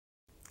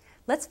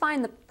Let's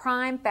find the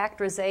prime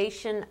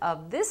factorization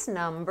of this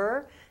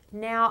number.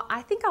 Now,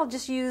 I think I'll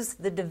just use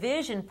the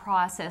division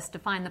process to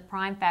find the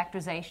prime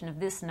factorization of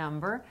this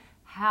number.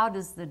 How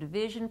does the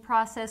division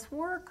process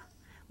work?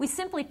 We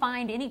simply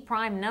find any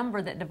prime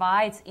number that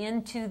divides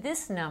into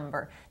this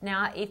number.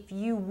 Now, if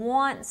you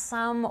want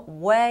some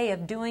way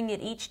of doing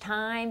it each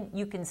time,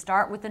 you can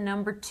start with the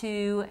number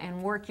 2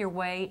 and work your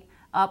way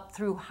up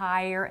through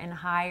higher and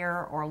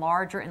higher or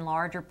larger and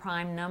larger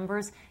prime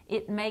numbers.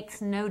 It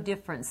makes no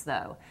difference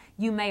though.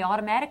 You may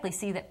automatically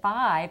see that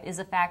 5 is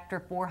a factor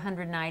of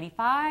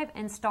 495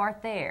 and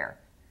start there.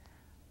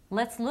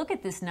 Let's look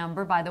at this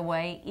number, by the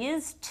way.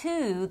 Is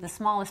 2, the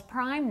smallest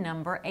prime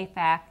number, a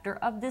factor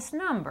of this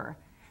number?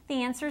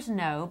 The answer is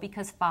no,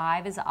 because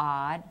 5 is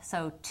odd,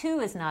 so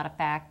 2 is not a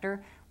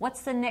factor.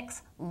 What's the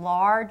next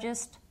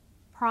largest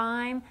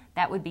prime?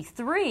 That would be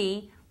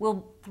 3.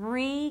 Will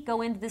 3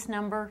 go into this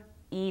number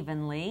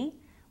evenly?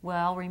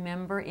 Well,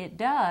 remember it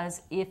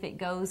does if it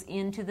goes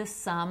into the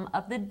sum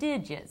of the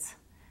digits.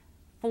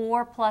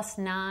 4 plus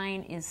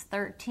 9 is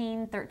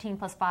 13. 13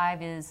 plus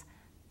 5 is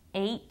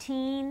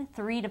 18.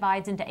 3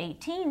 divides into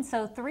 18,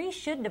 so 3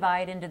 should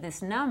divide into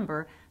this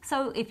number.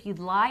 So if you'd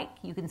like,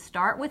 you can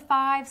start with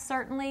 5,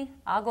 certainly.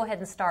 I'll go ahead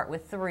and start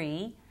with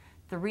 3.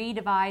 3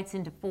 divides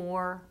into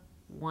 4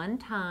 one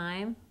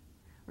time,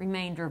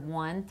 remainder of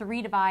 1.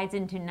 3 divides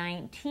into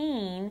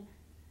 19,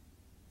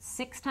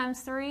 6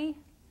 times 3.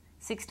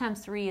 6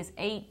 times 3 is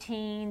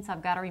 18, so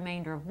I've got a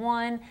remainder of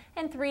 1.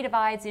 And 3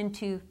 divides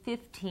into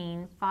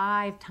 15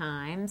 5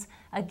 times.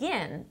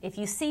 Again, if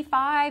you see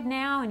 5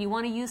 now and you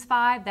want to use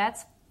 5,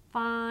 that's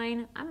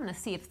fine. I'm going to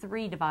see if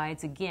 3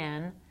 divides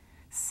again.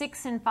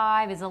 6 and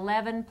 5 is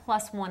 11,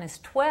 plus 1 is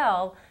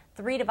 12.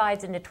 3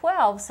 divides into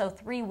 12, so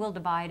 3 will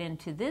divide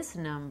into this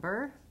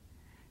number.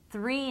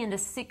 3 into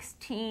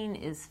 16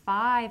 is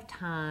 5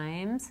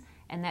 times,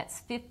 and that's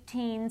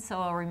 15,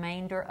 so a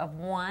remainder of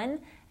 1.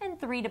 And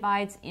 3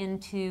 divides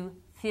into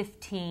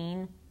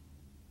 15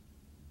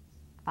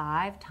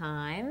 5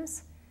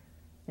 times.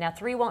 Now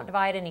 3 won't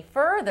divide any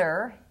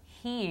further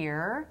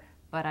here,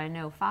 but I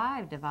know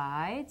 5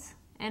 divides.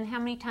 And how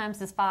many times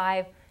does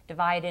 5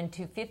 divide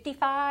into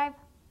 55?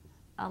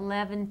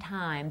 11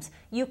 times.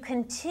 You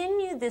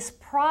continue this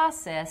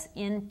process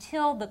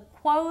until the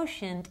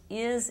quotient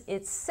is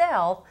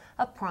itself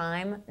a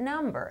prime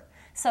number.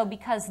 So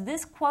because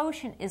this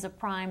quotient is a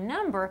prime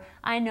number,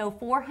 I know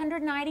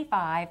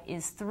 495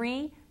 is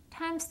 3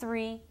 times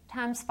 3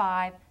 times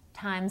 5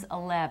 times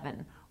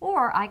 11.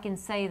 Or I can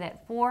say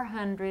that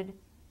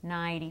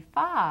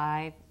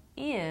 495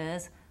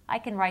 is, I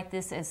can write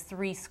this as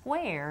 3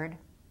 squared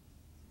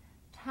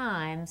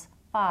times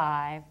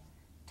 5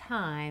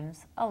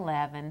 times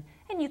 11.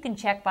 And you can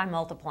check by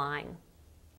multiplying.